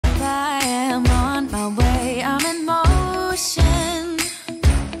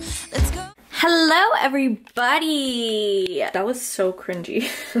Hello everybody! That was so cringy.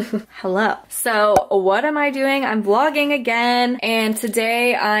 Hello. So what am I doing? I'm vlogging again, and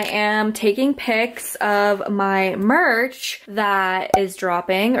today I am taking pics of my merch that is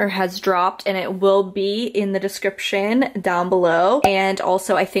dropping or has dropped, and it will be in the description down below. And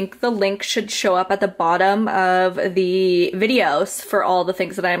also I think the link should show up at the bottom of the videos for all the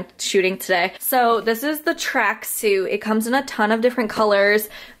things that I'm shooting today. So this is the tracksuit. It comes in a ton of different colors,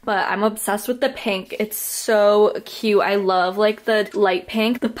 but I'm obsessed with the pink. It's so cute. I love like the light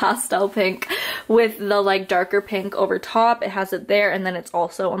pink, the pastel pink with the like darker pink over top. It has it there, and then it's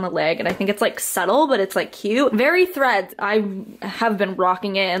also on the leg, and I think it's like subtle, but it's like cute. Very threads. I have been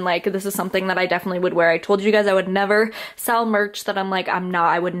rocking it, and like this is something that I definitely would wear. I told you guys I would never sell merch that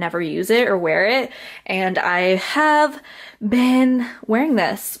I would never use it or wear it, and I have been wearing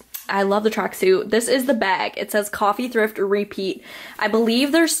this. I love the tracksuit. This is the bag. It says coffee, thrift, or repeat. I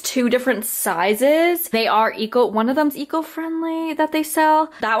believe there's two different sizes. They are one of them's eco-friendly that they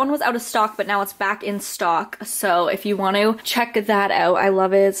sell. That one was out of stock, but now it's back in stock. So if you want to check that out, I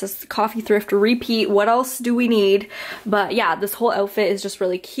love it. It says coffee, thrift, or repeat. What else do we need? But yeah, this whole outfit is just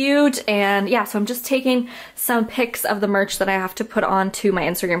really cute. And yeah, so I'm just taking some pics of the merch that I have to put onto my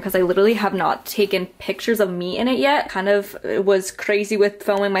Instagram because I literally have not taken pictures of me in it yet. Kind of was crazy with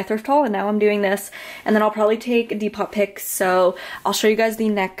filming my thrift haul, and now I'm doing this, and then I'll probably take Depop pics, so I'll show you guys the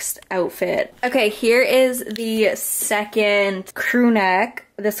next outfit. Okay, here is the second crew neck.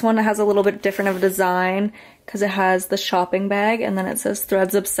 This one has a little bit different of a design because it has the shopping bag, and then it says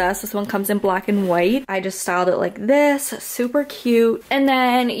Threads Obsessed. This one comes in black and white. I just styled it like this, super cute. And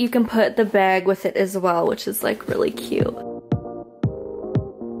then you can put the bag with it as well, which is like really cute.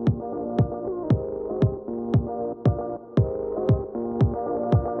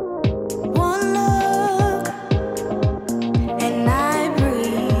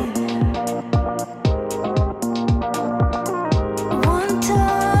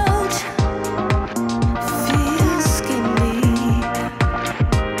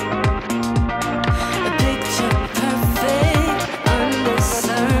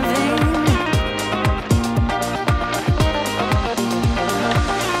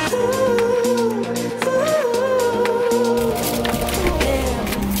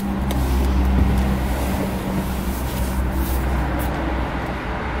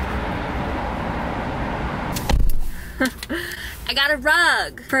 I got a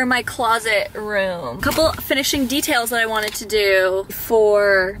rug for my closet room. A couple finishing details that I wanted to do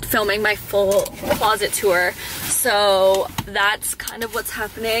for filming my full closet tour. So that's kind of what's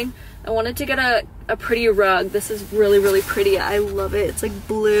happening. I wanted to get a pretty rug. This is really, really pretty. I love it. It's like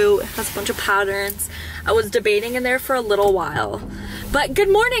blue. It has a bunch of patterns. I was debating in there for a little while. But good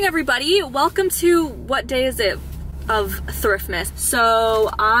morning, everybody. Welcome to, what day is it? Of Thriftmas. So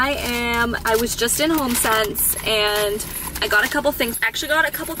I was just in HomeSense, and I got a couple things. I actually got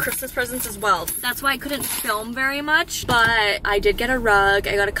a couple Christmas presents as well. That's why I couldn't film very much, but I did get a rug.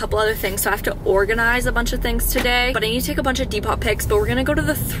 I got a couple other things, so I have to organize a bunch of things today. But I need to take a bunch of Depop pics, but we're gonna go to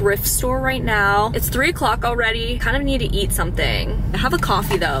the thrift store right now. It's 3 o'clock already. Kind of need to eat something. I have a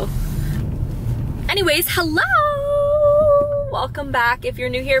coffee though. Anyways, hello! Welcome back. If you're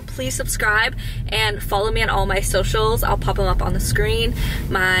new here, please subscribe and follow me on all my socials. I'll pop them up on the screen.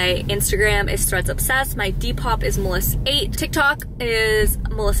 My Instagram is Threads Obsessed. My Depop is Melissa8. TikTok is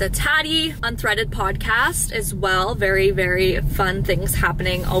Melissa Taddy. Unthreaded podcast as well. Very, very fun things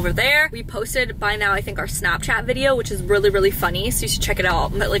happening over there. We posted by now, I think, our Snapchat video, which is really, really funny. So you should check it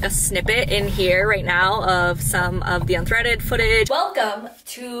out. But like a snippet in here right now of some of the Unthreaded footage. Welcome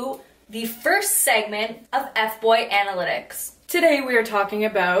to the first segment of F-Boy Analytics. Today we are talking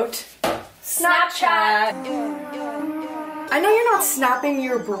about Snapchat. I know you're not snapping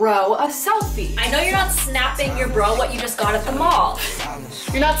your bro a selfie. I know you're not snapping your bro what you just got at the mall.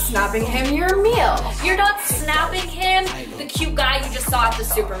 You're not snapping him your meal. You're not snapping him the cute guy you just saw at the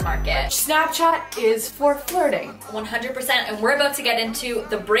supermarket. Snapchat is for flirting. 100%, and we're about to get into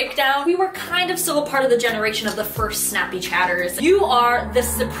the breakdown. We were kind of still a part of the generation of the first snappy chatters. You are the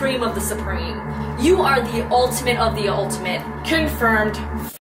supreme of the supreme. You are the ultimate of the ultimate. Confirmed.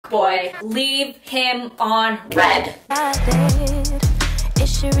 Boy, leave him on red. It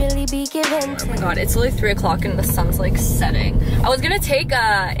should really be given. Oh my god, it's only 3 o'clock and the sun's like setting. I was gonna take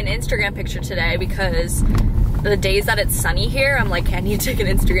an Instagram picture today because the days that it's sunny here, I'm like, I need to take an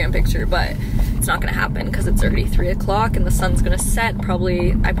Instagram picture, but it's not gonna happen because it's already 3 o'clock and the sun's gonna set. I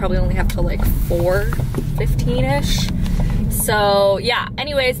probably only have till like 4:15-ish. So yeah,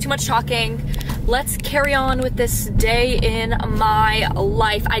 anyways, too much talking. let's carry on with this day in my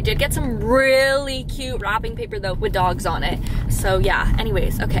life. I did get some really cute wrapping paper though with dogs on it. So yeah,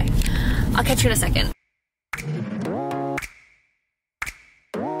 anyways, okay. I'll catch you in a second.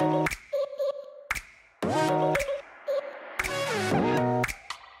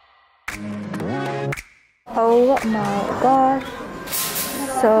 Oh my gosh,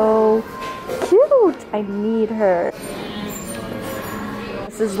 so cute. I need her.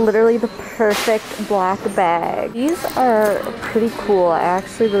 This is literally the perfect black bag. These are pretty cool. I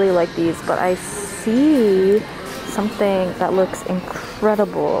actually really like these, but I see something that looks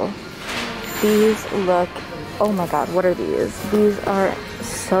incredible. These look, oh my god, what are these? These are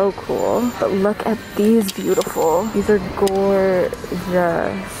so cool. But look at these beautiful. These are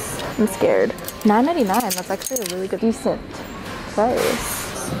gorgeous. I'm scared. $9.99, that's actually a really good, decent price.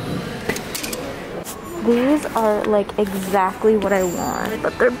 These are like exactly what I want,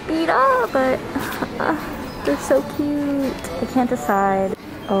 but they're beat up, but they're so cute. I can't decide.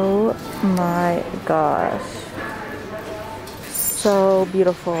 Oh my gosh. So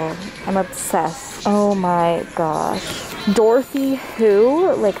beautiful. I'm obsessed. Oh my gosh. Dorothy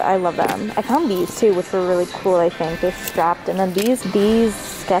Who, like I love them. I found these too, which were really cool, I think. They're strapped, and then these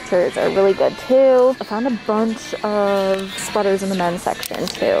Skechers are really good too. I found a bunch of sweaters in the men's section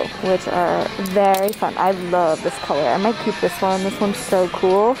too, which are very fun. I love this color. I might keep this one. This one's so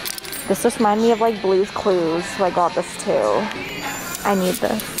cool. This just reminds me of like Blue's Clues, so I got this too. I need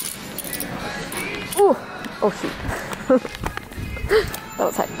this. Ooh, oh shoot. That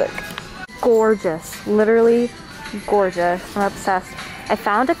was hectic. Gorgeous, literally gorgeous. I'm obsessed. I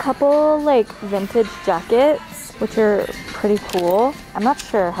found a couple like vintage jackets, which are pretty cool. I'm not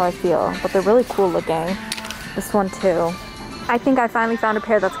sure how I feel, but they're really cool looking. This one too. I think I finally found a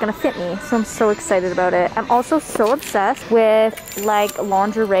pair that's gonna fit me, so I'm so excited about it. I'm also so obsessed with like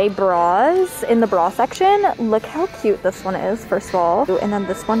lingerie bras in the bra section. Look how cute this one is, first of all. And then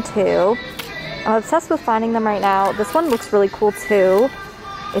this one too. I'm obsessed with finding them right now. This one looks really cool too.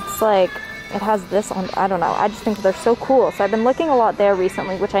 It's like, it has this on, I don't know. I just think they're so cool. So I've been looking a lot there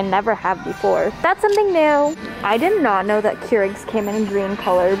recently, which I never have before. That's something new. I did not know that Keurigs came in green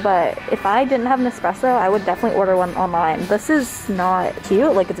color, but if I didn't have an espresso, I would definitely order one online. This is not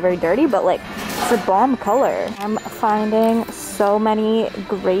cute, like it's very dirty, but like it's a bomb color. I'm finding so many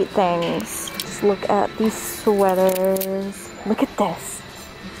great things. Just look at these sweaters. Look at this.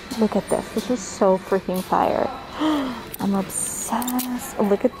 Look at this. This is so freaking fire. I'm obsessed.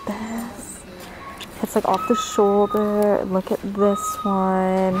 Look at this. It's like off the shoulder. Look at this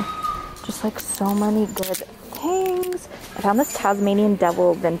one. Just like so many good things. I found this Tasmanian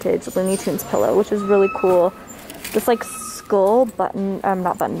Devil vintage Looney Tunes pillow, which is really cool. This like skull button,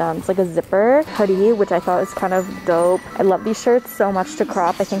 not button down, it's like a zipper hoodie, which I thought was kind of dope. I love these shirts so much to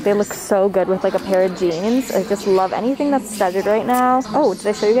crop. I think they look so good with like a pair of jeans. I just love anything that's studded right now. Oh, did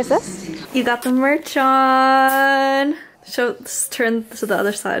I show you guys this? You got the merch on. Show, turn to the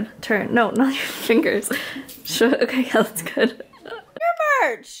other side. Turn, no, not your fingers. Show, okay, yeah, that's good. Your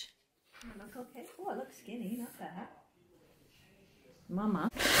merch! Look okay. Oh, I look skinny, not bad. Mama.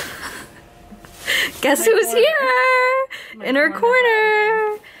 Guess who's here? In her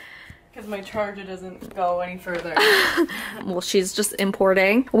corner. Because my charger doesn't go any further. Well, she's just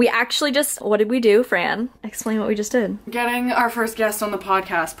importing. We actually just, what did we do, Fran? Explain what we just did. Getting our first guest on the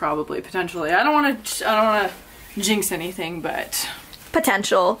podcast, probably, potentially. I don't want to jinx anything, but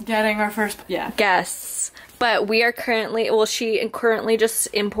potential. Getting our first, guests. But we are currently, well, she currently just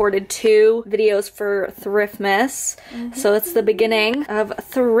imported 2 videos for Thriftmas. So it's the beginning of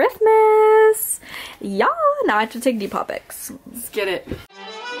Thriftmas. Yeah, now I have to take DEPOP pics. Let's get it.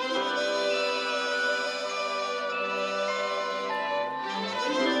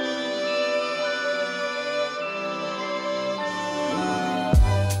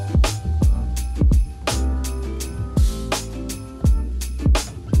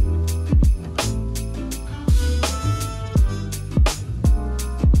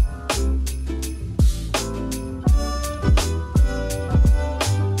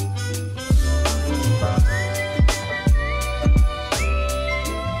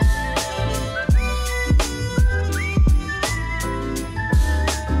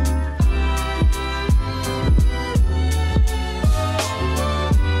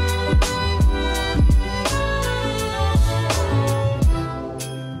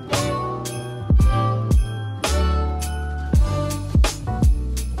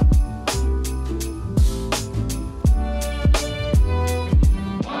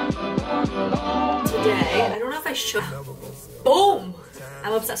 Boom!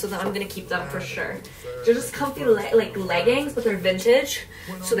 I'm obsessed with them. I'm gonna keep them for sure. They're just comfy like leggings, but they're vintage,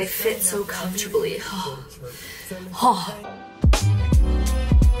 so they fit so comfortably. Oh.